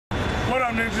What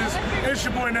up, ninjas? It's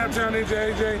your boy Naptown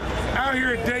Ninja AJ. Out here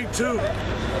at day 2.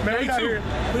 Man, we out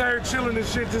here chilling and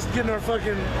shit, just getting our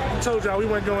fucking. I told y'all we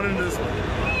weren't going into this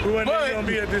one. We weren't gonna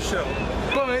be at this show.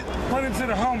 But run into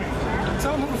the homie.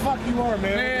 Tell them who the fuck you are,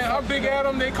 man. Man, I'm Big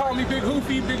Adam. They call me Big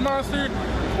Hoofy, Big Monster,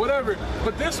 whatever.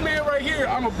 But this man right here,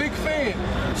 I'm a big fan.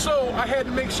 So I had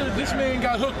to make sure this man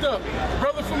got hooked up.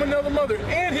 Brother from another mother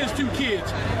and his 2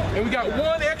 kids. And we got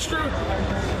 1 extra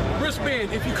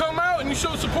wristband. If you come out and you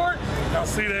show support, y'all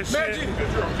see that shit.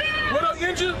 What up,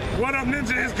 Ninja? What up,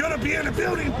 Ninja is gonna be in the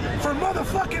building for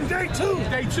motherfucking day 2.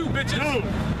 Day 2, bitches. Dude,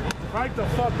 right the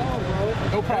fuck on, bro.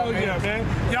 No problem, yeah,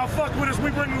 man. Y'all fuck with us,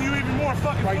 we bringing you even more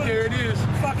fucking right footage. there it is.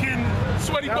 Fucking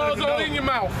sweaty balls all in your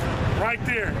mouth. Right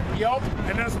there. Yup.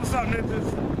 And that's what's up,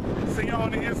 ninjas. See y'all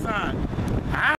on the inside.